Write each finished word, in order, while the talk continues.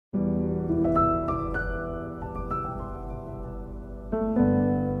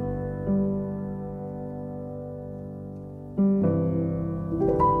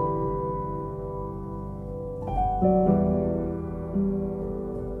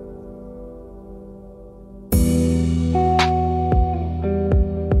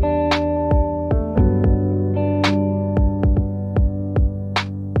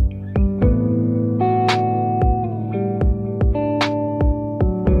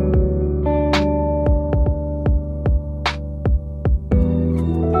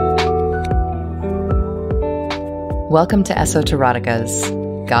Welcome to Esoterotica's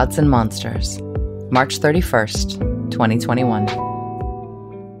Gods and Monsters, March 31st, 2021.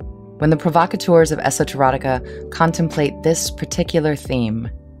 When the Provocateurs of Esoterotica contemplate this particular theme,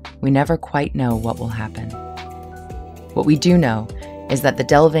 we never quite know what will happen. What we do know is that the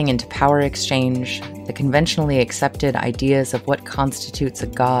delving into power exchange, the conventionally accepted ideas of what constitutes a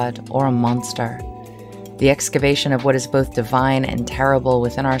god or a monster, the excavation of what is both divine and terrible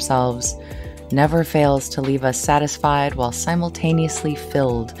within ourselves, never fails to leave us satisfied while simultaneously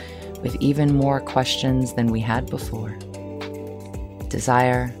filled with even more questions than we had before.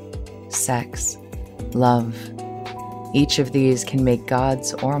 Desire, sex, love, each of these can make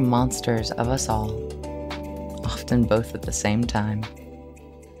gods or monsters of us all, often both at the same time.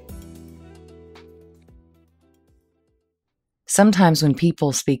 Sometimes when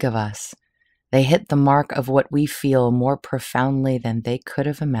people speak of us, they hit the mark of what we feel more profoundly than they could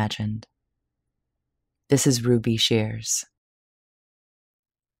have imagined. This is Roux B Shears.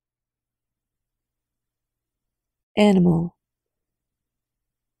 Animal.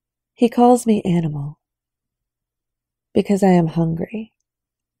 He calls me animal because I am hungry.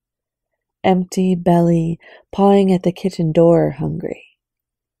 Empty belly, pawing at the kitchen door, hungry.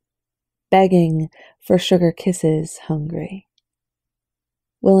 Begging for sugar kisses, hungry.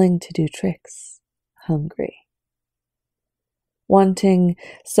 Willing to do tricks, hungry. Wanting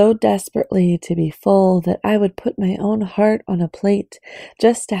so desperately to be full that I would put my own heart on a plate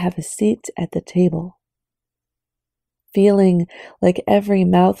just to have a seat at the table. Feeling like every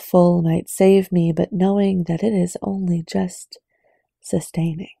mouthful might save me, but knowing that it is only just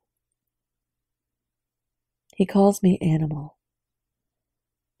sustaining. He calls me animal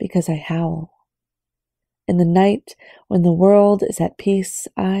because I howl. In the night when the world is at peace,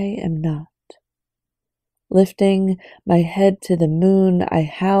 I am not. Lifting my head to the moon, I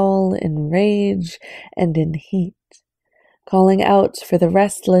howl in rage and in heat, calling out for the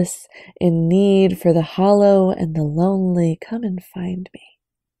restless, in need, for the hollow and the lonely. Come and find me.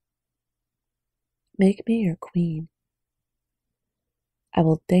 Make me your queen. I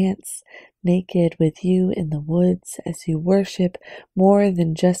will dance naked with you in the woods as you worship more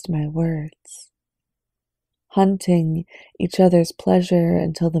than just my words. Hunting each other's pleasure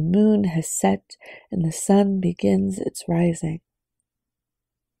until the moon has set and the sun begins its rising.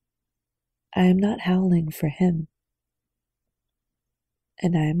 I am not howling for him,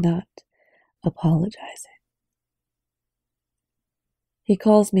 and I am not apologizing. He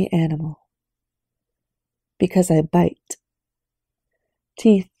calls me animal because I bite,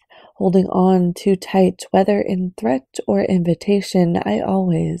 teeth holding on too tight, whether in threat or invitation. I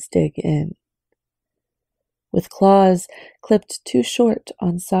always dig in. With claws clipped too short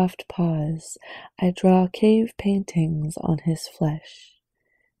on soft paws, I draw cave paintings on his flesh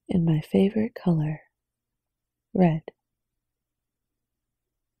in my favorite color, red.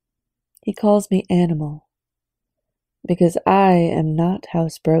 He calls me animal because I am not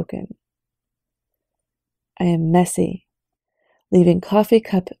housebroken. I am messy, leaving coffee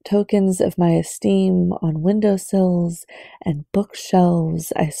cup tokens of my esteem on windowsills and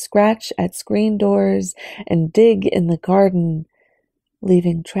bookshelves. I scratch at screen doors and dig in the garden,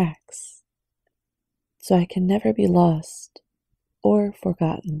 leaving tracks, so I can never be lost or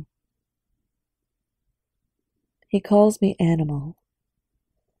forgotten. He calls me animal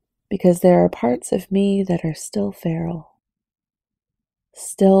because there are parts of me that are still feral.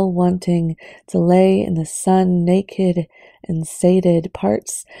 Still wanting to lay in the sun naked and sated,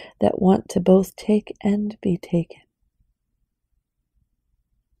 parts that want to both take and be taken.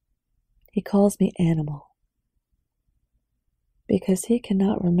 He calls me animal because he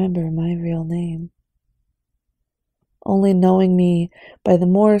cannot remember my real name, only knowing me by the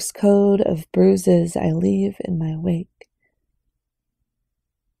Morse code of bruises I leave in my wake.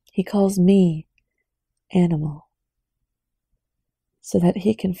 He calls me animal so that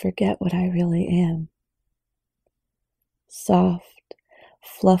he can forget what I really am. Soft,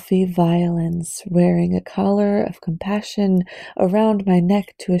 fluffy violence, wearing a collar of compassion around my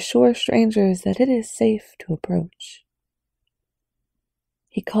neck to assure strangers that it is safe to approach.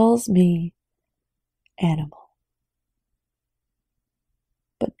 He calls me animal.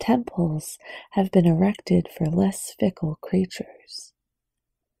 But temples have been erected for less fickle creatures.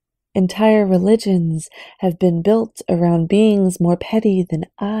 Entire religions have been built around beings more petty than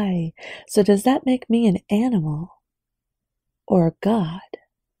I. So does that make me an animal or a god?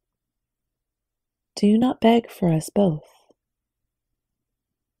 Do you not beg for us both?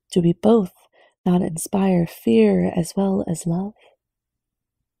 Do we both not inspire fear as well as love?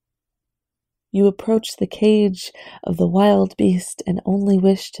 You approach the cage of the wild beast and only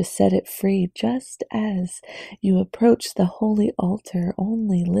wish to set it free, just as you approach the holy altar,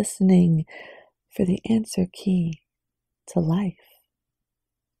 only listening for the answer key to life.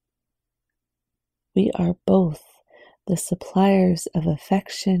 We are both the suppliers of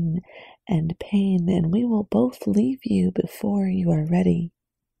affection and pain, and we will both leave you before you are ready,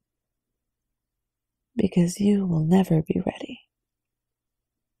 because you will never be ready.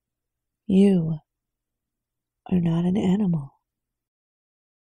 You are not an animal.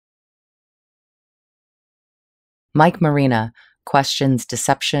 Mike Marina questions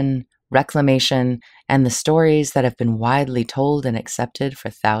deception, reclamation, and the stories that have been widely told and accepted for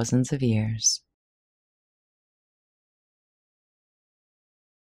thousands of years.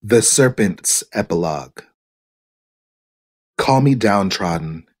 The Serpent's Epilogue. Call me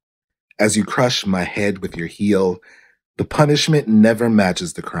downtrodden. As you crush my head with your heel, the punishment never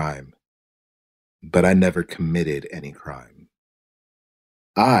matches the crime. But I never committed any crime.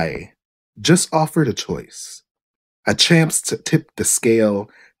 I just offered a choice, a chance to tip the scale,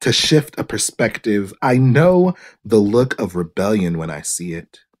 to shift a perspective. I know the look of rebellion when I see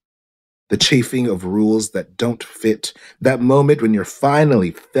it. The chafing of rules that don't fit, that moment when you're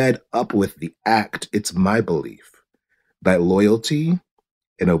finally fed up with the act. It's my belief that loyalty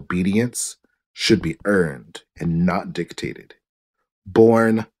and obedience should be earned and not dictated.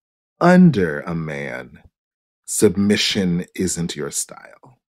 Born under a man, submission isn't your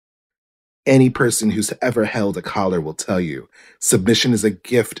style. Any person who's ever held a collar will tell you submission is a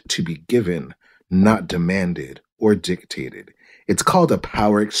gift to be given, not demanded or dictated. It's called a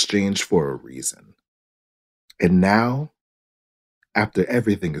power exchange for a reason. And now, after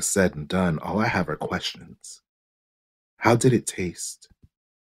everything is said and done, all I have are questions. How did it taste?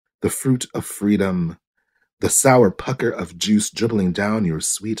 The fruit of freedom, the sour pucker of juice dribbling down your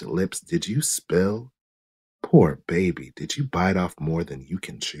sweet lips. Did you spill? Poor baby, did you bite off more than you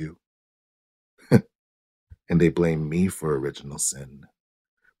can chew? And they blame me for original sin.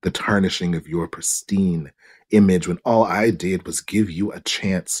 The tarnishing of your pristine image when all I did was give you a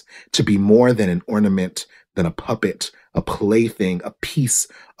chance to be more than an ornament, than a puppet, a plaything, a piece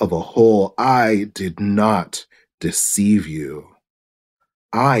of a whole. I did not deceive you.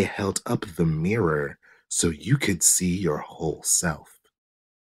 I held up the mirror so you could see your whole self,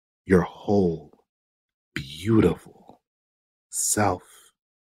 your whole beautiful self,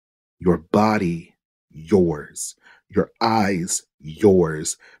 your body, yours, your eyes,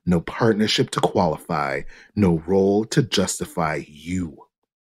 yours, no partnership to qualify, no role to justify. You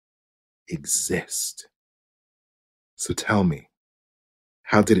exist. So tell me,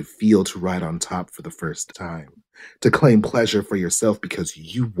 how did it feel to ride on top for the first time? To claim pleasure for yourself because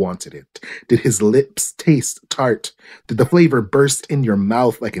you wanted it? Did his lips taste tart? Did the flavor burst in your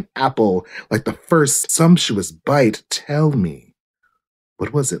mouth like an apple, like the first sumptuous bite? Tell me,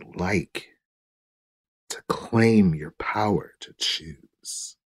 what was it like to claim your power to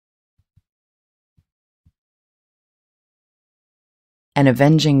choose? An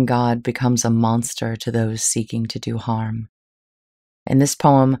avenging God becomes a monster to those seeking to do harm. In this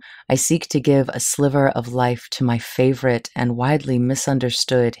poem, I seek to give a sliver of life to my favorite and widely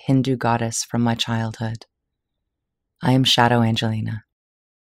misunderstood Hindu goddess from my childhood. I am Shadow Angelina.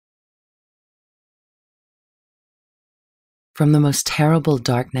 From the most terrible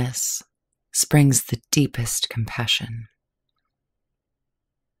darkness springs the deepest compassion.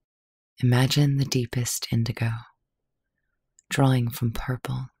 Imagine the deepest indigo, drawing from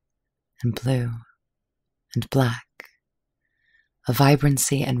purple and blue and black. A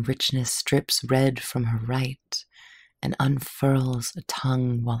vibrancy and richness drips red from her right and unfurls a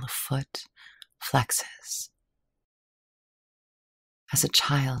tongue while a foot flexes. As a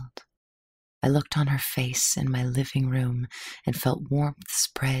child, I looked on her face in my living room and felt warmth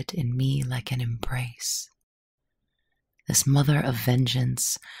spread in me like an embrace. This mother of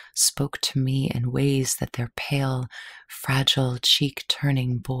vengeance spoke to me in ways that their pale, fragile,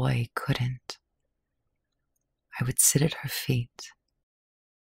 cheek-turning boy couldn't. I would sit at her feet,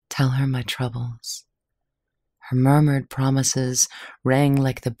 tell her my troubles. Her murmured promises rang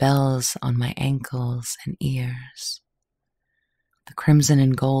like the bells on my ankles and ears. The crimson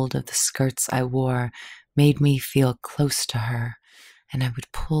and gold of the skirts I wore made me feel close to her, and I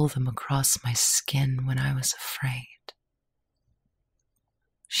would pull them across my skin when I was afraid.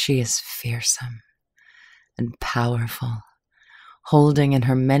 She is fearsome and powerful, holding in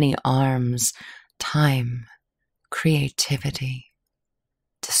her many arms time, creativity,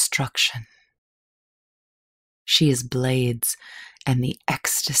 destruction. She is blades and the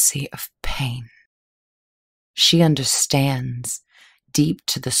ecstasy of pain. She understands deep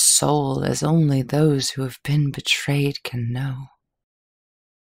to the soul as only those who have been betrayed can know.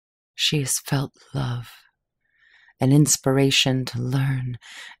 She has felt love, an inspiration to learn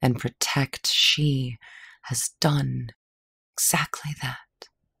and protect. She has done exactly that.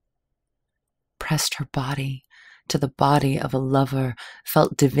 Pressed her body to the body of a lover,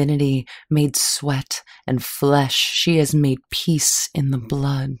 felt divinity, made sweat and flesh. She has made peace in the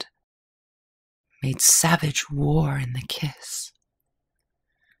blood, made savage war in the kiss.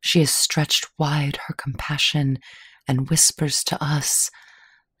 She has stretched wide her compassion and whispers to us,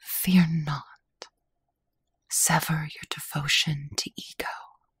 fear not. Sever your devotion to ego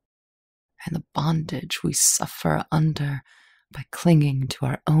and the bondage we suffer under by clinging to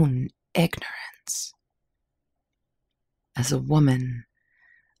our own ignorance. As a woman,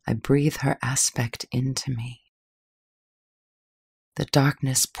 I breathe her aspect into me. The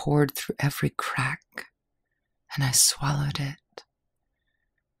darkness poured through every crack, and I swallowed it.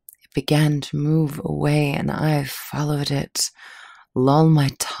 It began to move away, and I followed it. Loll my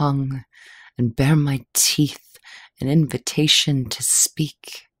tongue and bare my teeth, an invitation to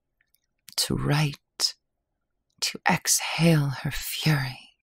speak, to write, to exhale her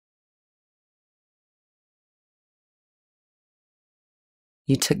fury.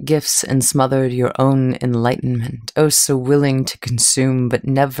 You took gifts and smothered your own enlightenment, oh so willing to consume but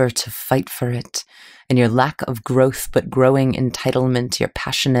never to fight for it, and your lack of growth but growing entitlement, your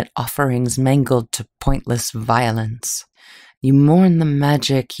passionate offerings mangled to pointless violence. You mourn the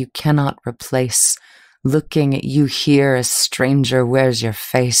magic you cannot replace. Looking at you here, a stranger wears your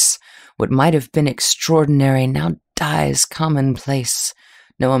face. What might have been extraordinary now dies commonplace.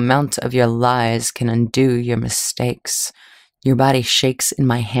 No amount of your lies can undo your mistakes. Your body shakes in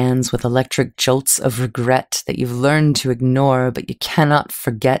my hands with electric jolts of regret that you've learned to ignore, but you cannot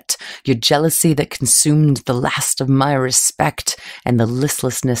forget. Your jealousy that consumed the last of my respect, and the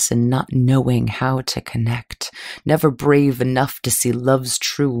listlessness in not knowing how to connect. Never brave enough to see love's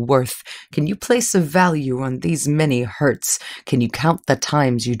true worth. Can you place a value on these many hurts? Can you count the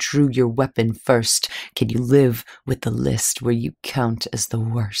times you drew your weapon first? Can you live with the list where you count as the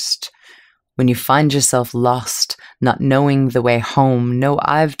worst? When you find yourself lost, not knowing the way home, know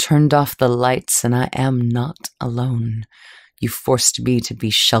I've turned off the lights and I am not alone. You forced me to be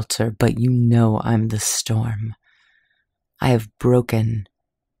shelter, but you know I'm the storm. I have broken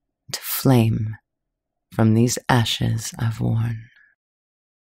to flame from these ashes I've worn.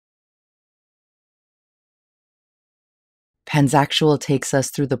 Panzachual takes us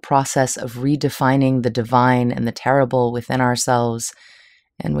through the process of redefining the divine and the terrible within ourselves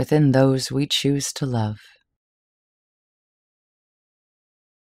and within those we choose to love.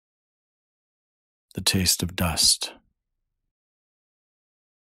 The taste of dust.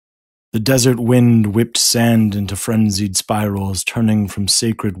 The desert wind whipped sand into frenzied spirals, turning from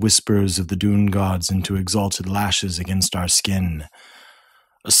sacred whispers of the dune gods into exalted lashes against our skin.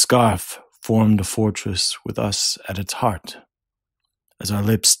 A scarf formed a fortress with us at its heart. As our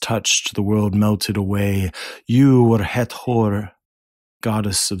lips touched, the world melted away. You were Het Hor,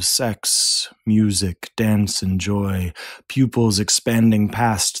 goddess of sex, music, dance, and joy, pupils expanding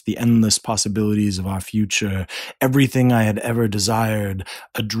past the endless possibilities of our future, everything I had ever desired,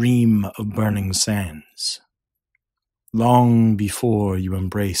 a dream of burning sands. Long before you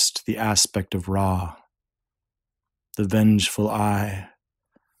embraced the aspect of Ra, the vengeful eye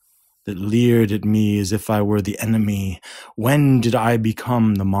that leered at me as if I were the enemy, when did I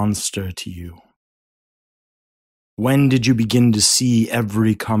become the monster to you? When did you begin to see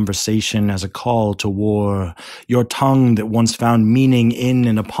every conversation as a call to war? Your tongue that once found meaning in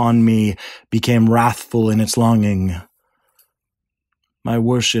and upon me became wrathful in its longing. My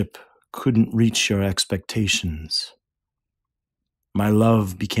worship couldn't reach your expectations. My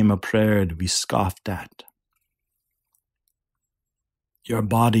love became a prayer to be scoffed at. Your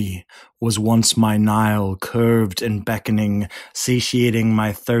body was once my Nile, curved and beckoning, satiating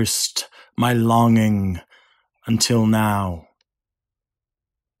my thirst, my longing, until now,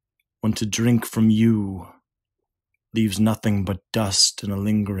 when to drink from you leaves nothing but dust and a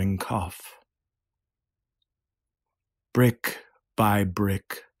lingering cough. Brick by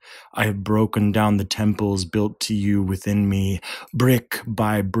brick, I have broken down the temples built to you within me. Brick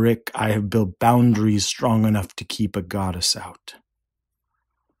by brick, I have built boundaries strong enough to keep a goddess out.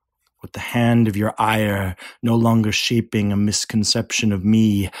 With the hand of your ire no longer shaping a misconception of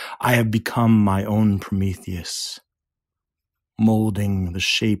me, I have become my own Prometheus, molding the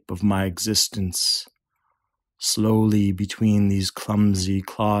shape of my existence slowly between these clumsy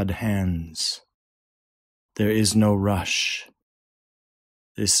clawed hands. There is no rush.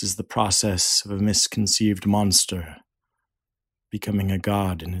 This is the process of a misconceived monster. becoming a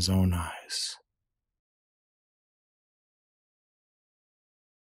god in his own eyes.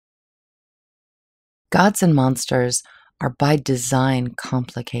 Gods and monsters are by design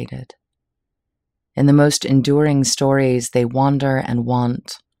complicated. In the most enduring stories, they wander and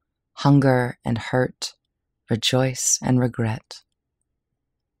want, hunger and hurt, rejoice and regret.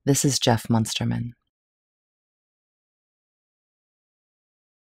 This is Geoff Munsterman.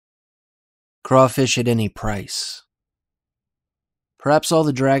 Crawfish at any price. Perhaps all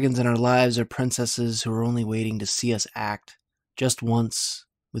the dragons in our lives are princesses who are only waiting to see us act, just once,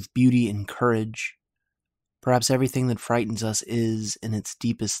 with beauty and courage. Perhaps everything that frightens us is, in its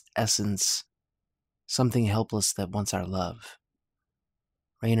deepest essence, something helpless that wants our love.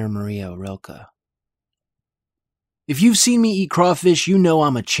 Rainer Maria Rilke. If you've seen me eat crawfish, you know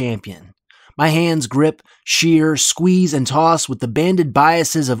I'm a champion. My hands grip, shear, squeeze, and toss with the banded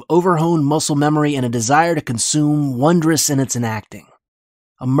biases of overhoned muscle memory and a desire to consume, wondrous in its enacting.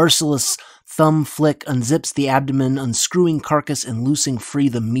 A merciless thumb flick unzips the abdomen, unscrewing carcass and loosing free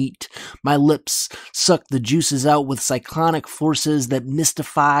the meat. My lips suck the juices out with cyclonic forces that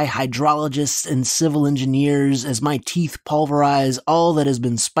mystify hydrologists and civil engineers as my teeth pulverize all that has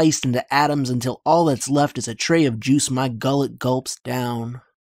been spiced into atoms until all that's left is a tray of juice my gullet gulps down.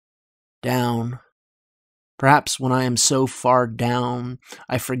 Down. Perhaps when I am so far down,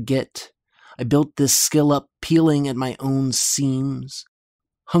 I forget. I built this skill up peeling at my own seams,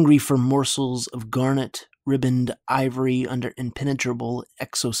 hungry for morsels of garnet, ribboned ivory under impenetrable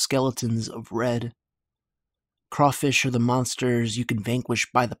exoskeletons of red. Crawfish are the monsters you can vanquish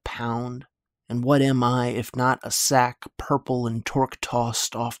by the pound, and what am I if not a sack purple and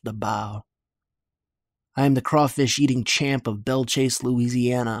torque-tossed off the bow? I am the crawfish-eating champ of Belle Chase,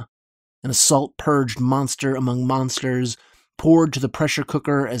 Louisiana, an assault-purged monster among monsters, poured to the pressure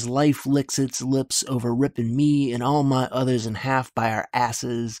cooker as life licks its lips over ripping me and all my others in half by our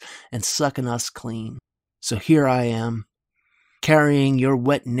asses and sucking us clean. So here I am, carrying your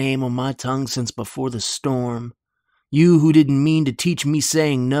wet name on my tongue since before the storm. You who didn't mean to teach me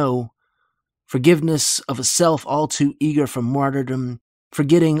saying no. Forgiveness of a self all too eager for martyrdom,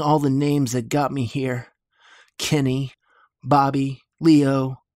 forgetting all the names that got me here. Kenny, Bobby,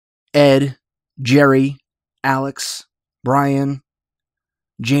 Leo, Ed, Jerry, Alex, Brian,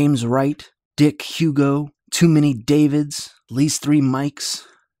 James Wright, Dick Hugo, too many Davids, at least 3 Mikes.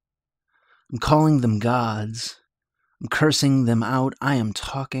 I'm calling them gods. I'm cursing them out. I am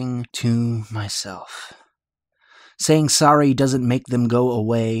talking to myself. Saying sorry doesn't make them go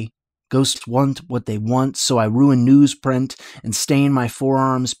away. Ghosts want what they want, so I ruin newsprint and stain my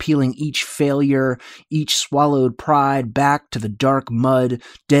forearms, peeling each failure, each swallowed pride back to the dark mud,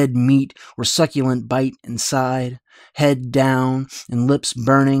 dead meat or succulent bite inside. Head down and lips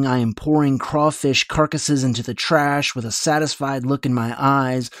burning, I am pouring crawfish carcasses into the trash with a satisfied look in my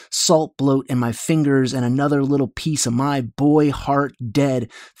eyes, salt bloat in my fingers, and another little piece of my boy heart dead,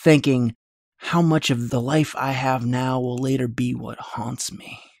 thinking, how much of the life I have now will later be what haunts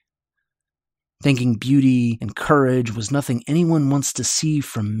me? Thinking beauty and courage was nothing anyone wants to see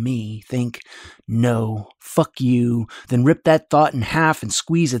from me. Think, no, fuck you, then rip that thought in half and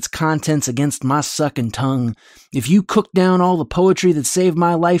squeeze its contents against my sucking tongue. If you cook down all the poetry that saved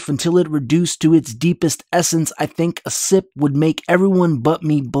my life until it reduced to its deepest essence, I think a sip would make everyone but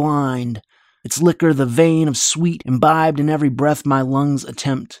me blind. Its liquor the vein of sweet imbibed in every breath my lungs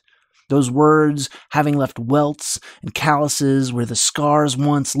attempt. Those words, having left welts and calluses where the scars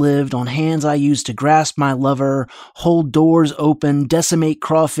once lived, on hands I used to grasp my lover, hold doors open, decimate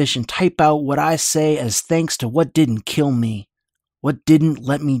crawfish, and type out what I say as thanks to what didn't kill me. What didn't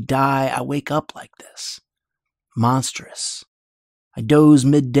let me die, I wake up like this. Monstrous. I doze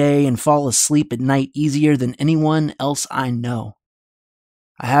midday and fall asleep at night easier than anyone else I know.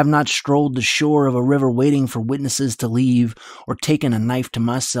 I have not strolled the shore of a river waiting for witnesses to leave or taken a knife to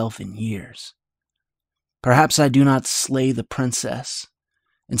myself in years. Perhaps I do not slay the princess,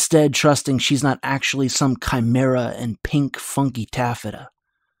 instead trusting she's not actually some chimera in pink funky taffeta.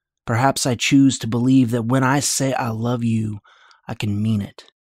 Perhaps I choose to believe that when I say I love you, I can mean it.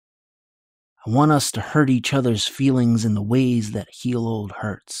 I want us to hurt each other's feelings in the ways that heal old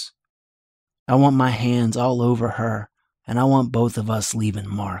hurts. I want my hands all over her, and I want both of us leaving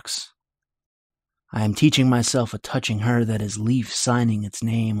marks. I am teaching myself a touching her that is leaf signing its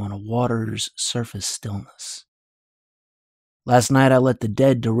name on a water's surface stillness. Last night I let the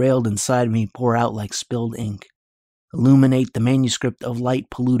dead derailed inside me pour out like spilled ink, illuminate the manuscript of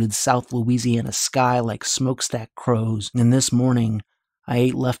light-polluted South Louisiana sky like smokestack crows, and this morning I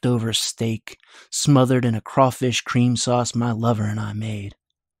ate leftover steak, smothered in a crawfish cream sauce my lover and I made.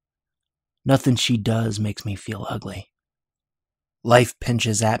 Nothing she does makes me feel ugly. Life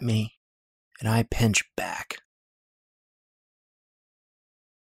pinches at me, and I pinch back.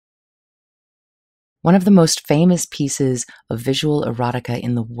 One of the most famous pieces of visual erotica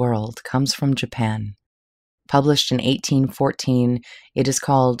in the world comes from Japan. Published in 1814, it is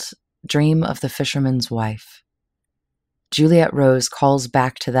called Dream of the Fisherman's Wife. Juliet Rose calls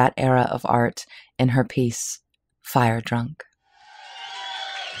back to that era of art in her piece, Fire Drunk.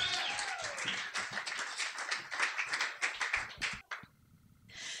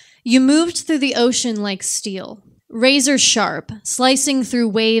 You moved through the ocean like steel, razor sharp, slicing through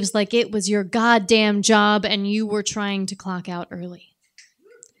waves like it was your goddamn job and you were trying to clock out early.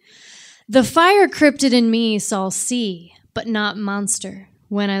 The fire cryptid in me saw sea, but not monster,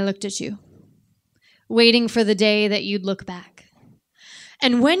 when I looked at you, waiting for the day that you'd look back.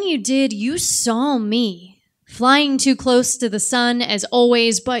 And when you did, you saw me, flying too close to the sun as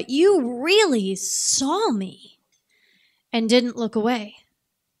always, but you really saw me and didn't look away.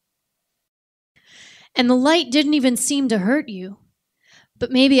 And the light didn't even seem to hurt you.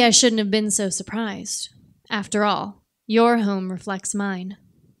 But maybe I shouldn't have been so surprised. After all, your home reflects mine.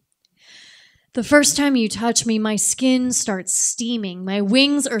 The first time you touch me, my skin starts steaming. My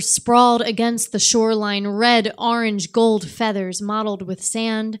wings are sprawled against the shoreline, red, orange, gold feathers mottled with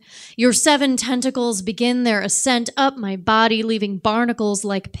sand. Your 7 tentacles begin their ascent up my body, leaving barnacles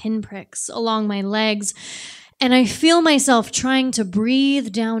like pinpricks along my legs. And I feel myself trying to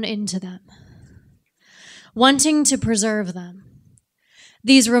breathe down into them, wanting to preserve them.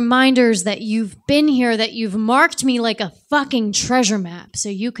 These reminders that you've been here, that you've marked me like a fucking treasure map so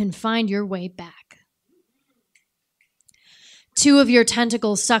you can find your way back. 2 of your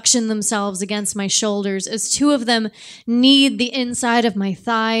tentacles suction themselves against my shoulders as 2 of them knead the inside of my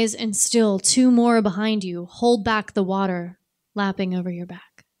thighs, and still 2 more behind you hold back the water, lapping over your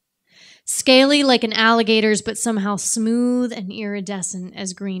back. Scaly like an alligator's, but somehow smooth and iridescent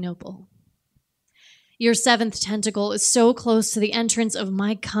as green opal. Your 7th tentacle is so close to the entrance of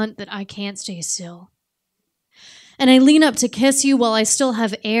my cunt that I can't stay still. And I lean up to kiss you while I still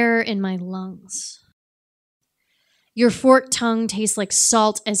have air in my lungs. Your forked tongue tastes like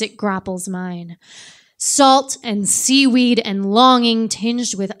salt as it grapples mine. Salt and seaweed and longing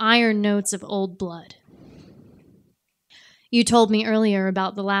tinged with iron notes of old blood. You told me earlier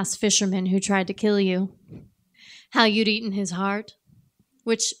about the last fisherman who tried to kill you. How you'd eaten his heart,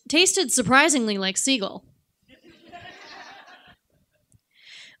 which tasted surprisingly like seagull.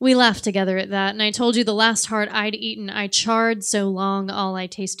 We laughed together at that, and I told you the last heart I'd eaten, I charred so long all I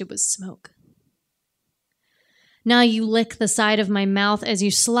tasted was smoke. Now you lick the side of my mouth as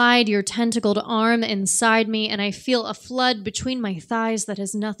you slide your tentacled arm inside me, and I feel a flood between my thighs that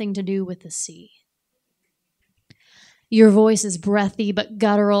has nothing to do with the sea. Your voice is breathy but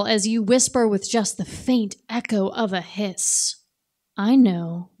guttural as you whisper with just the faint echo of a hiss. I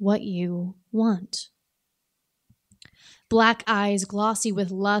know what you want. Black eyes glossy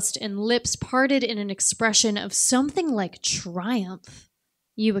with lust and lips parted in an expression of something like triumph.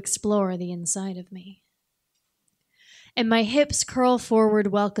 You explore the inside of me. And my hips curl forward,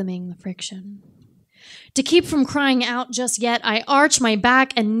 welcoming the friction. To keep from crying out just yet, I arch my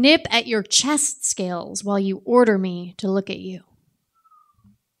back and nip at your chest scales while you order me to look at you.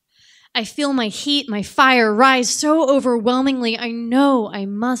 I feel my heat, my fire rise so overwhelmingly, I know I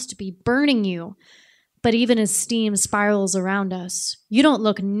must be burning you. But even as steam spirals around us, you don't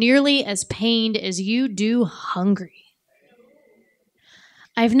look nearly as pained as you do hungry.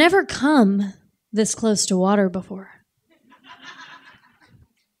 I've never come this close to water before.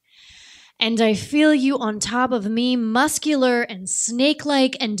 And I feel you on top of me, muscular and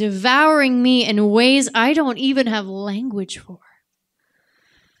snake-like and devouring me in ways I don't even have language for.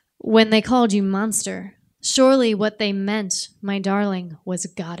 When they called you monster, surely what they meant, my darling, was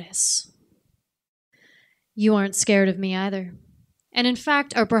goddess. You aren't scared of me either, and in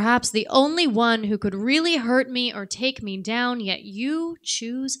fact are perhaps the only one who could really hurt me or take me down, yet you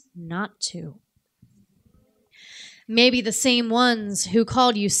choose not to. Maybe the same ones who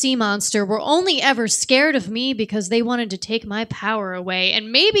called you sea monster were only ever scared of me because they wanted to take my power away,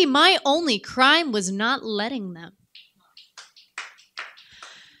 and maybe my only crime was not letting them.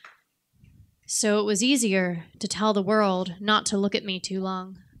 So it was easier to tell the world not to look at me too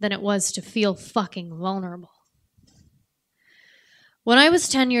long than it was to feel fucking vulnerable. When I was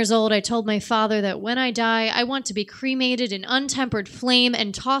 10 years old, I told my father that when I die, I want to be cremated in untempered flame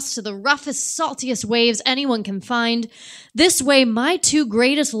and tossed to the roughest, saltiest waves anyone can find. This way, my 2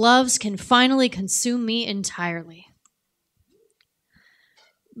 greatest loves can finally consume me entirely.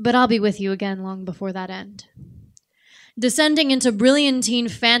 But I'll be with you again long before that end. descending into brilliantine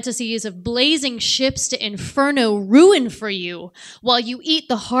fantasies of blazing ships to inferno ruin for you, while you eat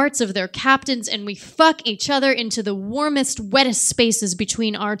the hearts of their captains and we fuck each other into the warmest, wettest spaces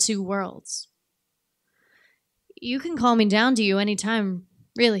between our two worlds. You can call me down to you anytime,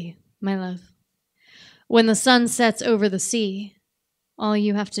 really, my love. When the sun sets over the sea, all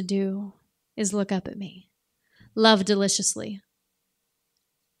you have to do is look up at me. Love deliciously.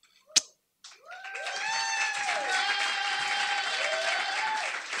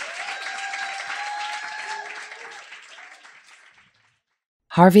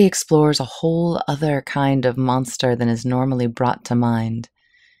 Harvey explores a whole other kind of monster than is normally brought to mind,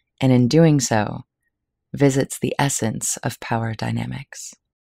 and in doing so, visits the essence of power dynamics.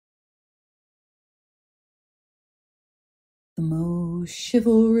 The most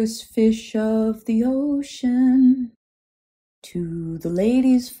chivalrous fish of the ocean, to the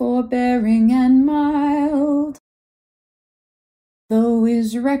ladies forbearing and mild. Though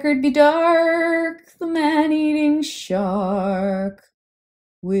his record be dark, the man-eating shark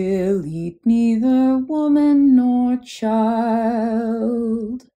will eat neither woman nor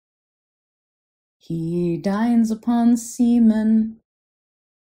child. He dines upon seamen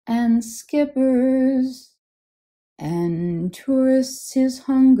and skippers, and tourists his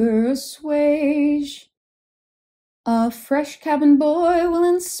hunger assuage. A fresh cabin boy will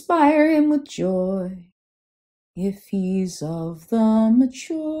inspire him with joy, if he's of the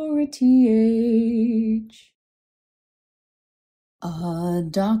maturity age. A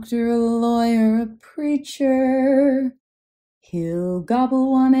doctor, a lawyer, a preacher, he'll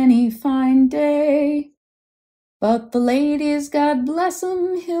gobble one any fine day. But the ladies, God bless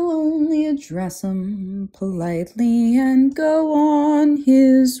 'em, he'll only address 'em politely and go on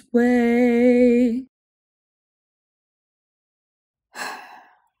his way.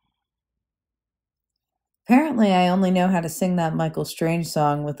 Apparently, I only know how to sing that Michael Strange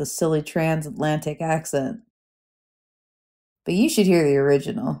song with a silly transatlantic accent. But you should hear the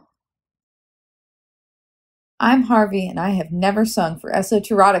original. I'm Harvey, and I have never sung for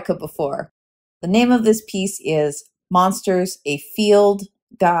Esoterotica before. The name of this piece is Monsters, a Field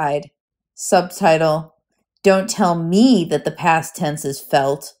Guide. Subtitle, Don't Tell Me That the Past Tense is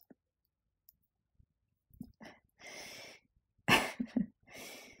Felt.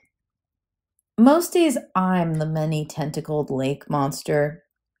 Most days I'm the many-tentacled lake monster.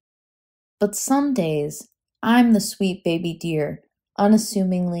 But some days I'm the sweet baby deer,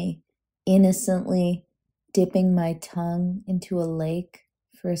 unassumingly, innocently dipping my tongue into a lake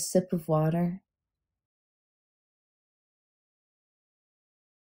for a sip of water.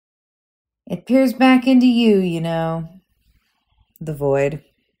 It peers back into you, you know, the void.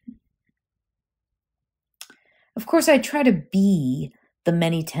 Of course, I try to be the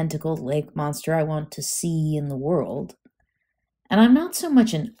many-tentacled lake monster I want to see in the world. And I'm not so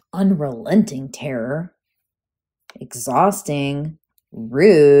much an unrelenting terror. Exhausting,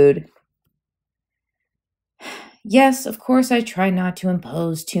 rude. Yes, of course, I try not to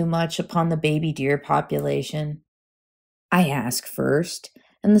impose too much upon the baby deer population. I ask first,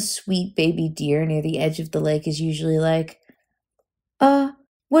 and the sweet baby deer near the edge of the lake is usually like,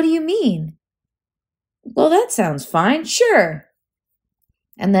 what do you mean? Well, that sounds fine, sure.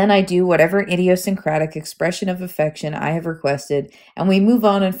 And then I do whatever idiosyncratic expression of affection I have requested, and we move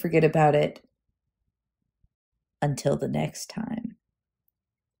on and forget about it. Until the next time.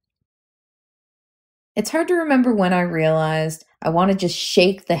 It's hard to remember when I realized I want to just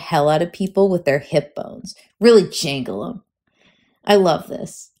shake the hell out of people with their hip bones. Really jangle them. I love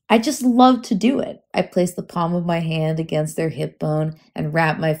this. I just love to do it. I place the palm of my hand against their hip bone and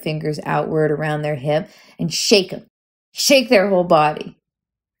wrap my fingers outward around their hip and shake them. Shake their whole body.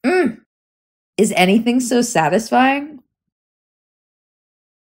 Is anything so satisfying?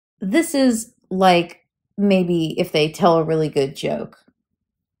 This is like maybe if they tell a really good joke.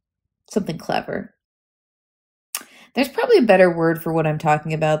 Something clever. There's probably a better word for what I'm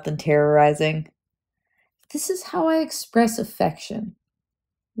talking about than terrorizing. This is how I express affection.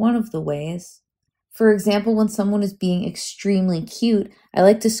 One of the ways. For example, when someone is being extremely cute, I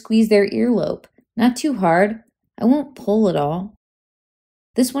like to squeeze their earlobe. Not too hard. I won't pull at all.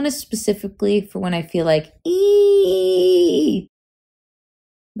 This one is specifically for when I feel like, eee.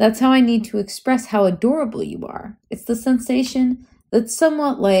 That's how I need to express how adorable you are. It's the sensation that's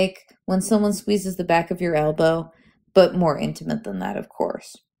somewhat like when someone squeezes the back of your elbow, but more intimate than that, of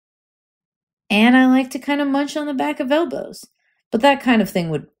course. And I like to kind of munch on the back of elbows. But that kind of thing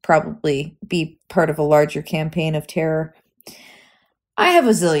would probably be part of a larger campaign of terror. I have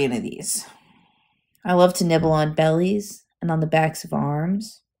a zillion of these. I love to nibble on bellies and on the backs of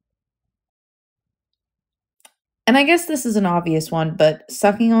arms. And I guess this is an obvious one, but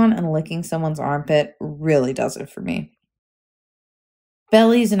sucking on and licking someone's armpit really does it for me.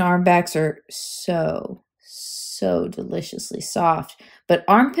 Bellies and armbacks are so deliciously soft, but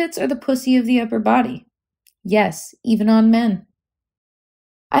armpits are the pussy of the upper body. Yes, even on men.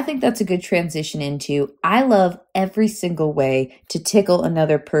 I think that's a good transition into, I love every single way to tickle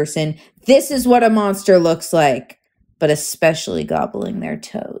another person. This is what a monster looks like, but especially gobbling their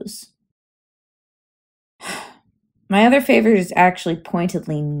toes. My other favorite is actually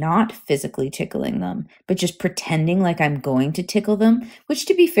pointedly not physically tickling them, but just pretending like I'm going to tickle them, which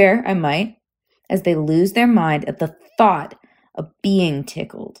to be fair, I might, as they lose their mind at the thought of being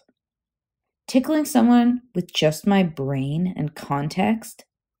tickled. Tickling someone with just my brain and context,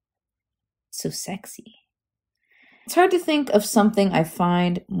 so sexy. It's hard to think of something I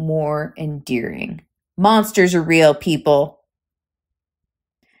find more endearing. Monsters are real, people.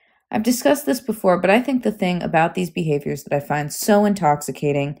 I've discussed this before, but I think the thing about these behaviors that I find so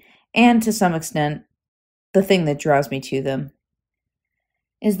intoxicating, and to some extent, the thing that draws me to them,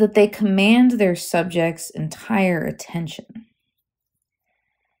 is that they command their subjects' entire attention.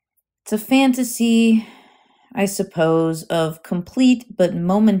 It's a fantasy, I suppose, of complete but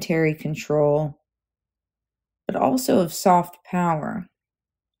momentary control, but also of soft power.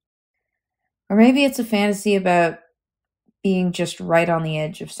 Or maybe it's a fantasy about being just right on the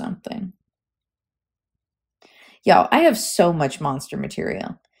edge of something. Y'all, I have so much monster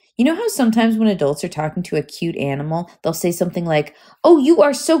material. You know how sometimes when adults are talking to a cute animal, they'll say something like, "Oh, you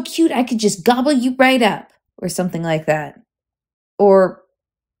are so cute, I could just gobble you right up," or something like that. Or,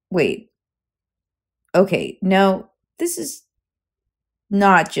 wait. Okay, no, this is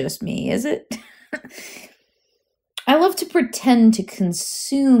not just me, is it? I love to pretend to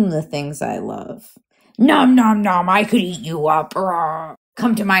consume the things I love. Nom, nom, nom, I could eat you up.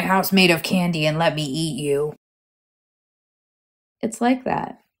 Come to my house made of candy and let me eat you. It's like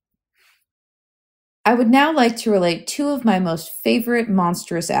that. I would now like to relate two of my most favorite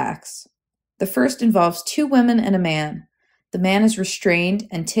monstrous acts. The first involves two women and a man. The man is restrained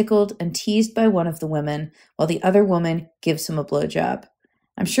and tickled and teased by one of the women, while the other woman gives him a blowjob.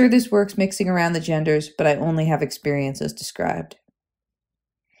 I'm sure this works mixing around the genders, but I only have experience as described.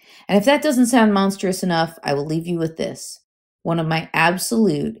 And if that doesn't sound monstrous enough, I will leave you with this. One of my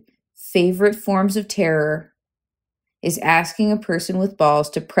absolute favorite forms of terror is asking a person with balls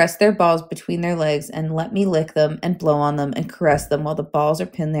to press their balls between their legs and let me lick them and blow on them and caress them while the balls are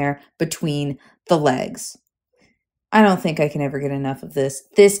pinned there between the legs. I don't think I can ever get enough of this.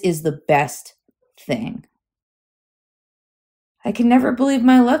 This is the best thing. I can never believe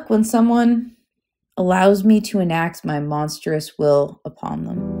my luck when someone allows me to enact my monstrous will upon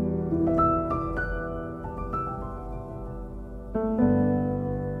them.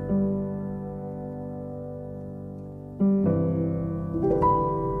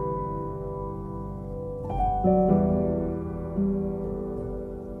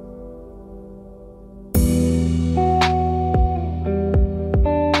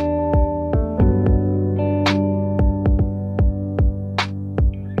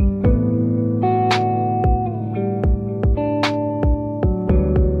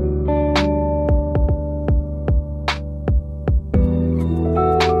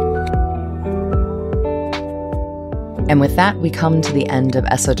 And with that, we come to the end of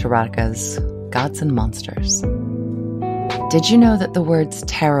Esoterotica's Gods and Monsters. Did you know that the words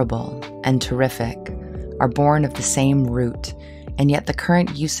terrible and terrific are born of the same root, and yet the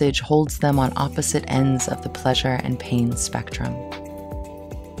current usage holds them on opposite ends of the pleasure and pain spectrum?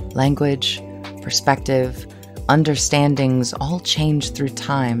 Language, perspective, understandings all change through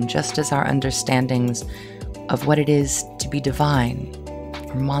time, just as our understandings of what it is to be divine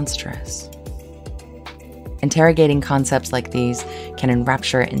or monstrous. Interrogating concepts like these can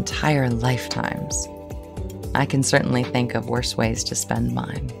enrapture entire lifetimes. I can certainly think of worse ways to spend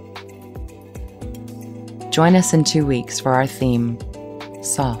mine. Join us in 2 weeks for our theme,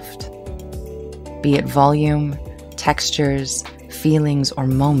 Soft. Be it volume, textures, feelings, or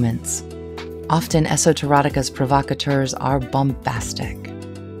moments, often Esoterotica's provocateurs are bombastic.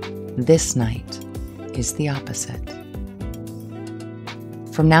 This night is the opposite.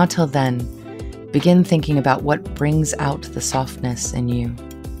 From now till then, begin thinking about what brings out the softness in you.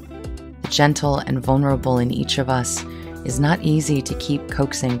 The gentle and vulnerable in each of us is not easy to keep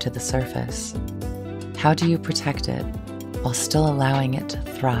coaxing to the surface. How do you protect it while still allowing it to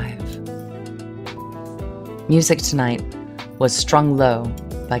thrive? Music tonight was Strung Low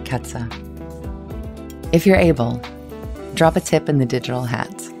by Ketsa. If you're able, drop a tip in the digital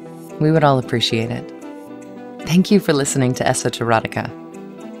hat. We would all appreciate it. Thank you for listening to Esoterotica,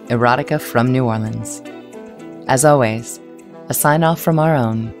 erotica from New Orleans. As always, a sign-off from our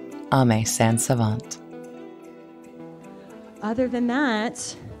own Ame Sans Savant. Other than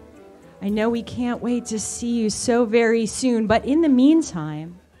that, I know we can't wait to see you so very soon, but in the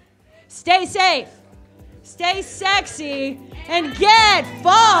meantime, stay safe, stay sexy, and get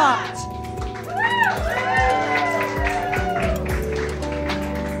fucked!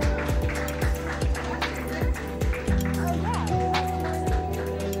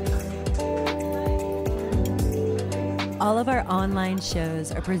 All of our online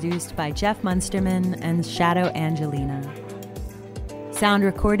shows are produced by Geoff Munsterman and Shadow Angelina. Sound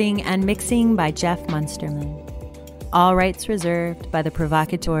recording and mixing by Geoff Munsterman. All rights reserved by the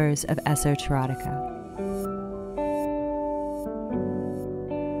Provocateurs of Esoterotica.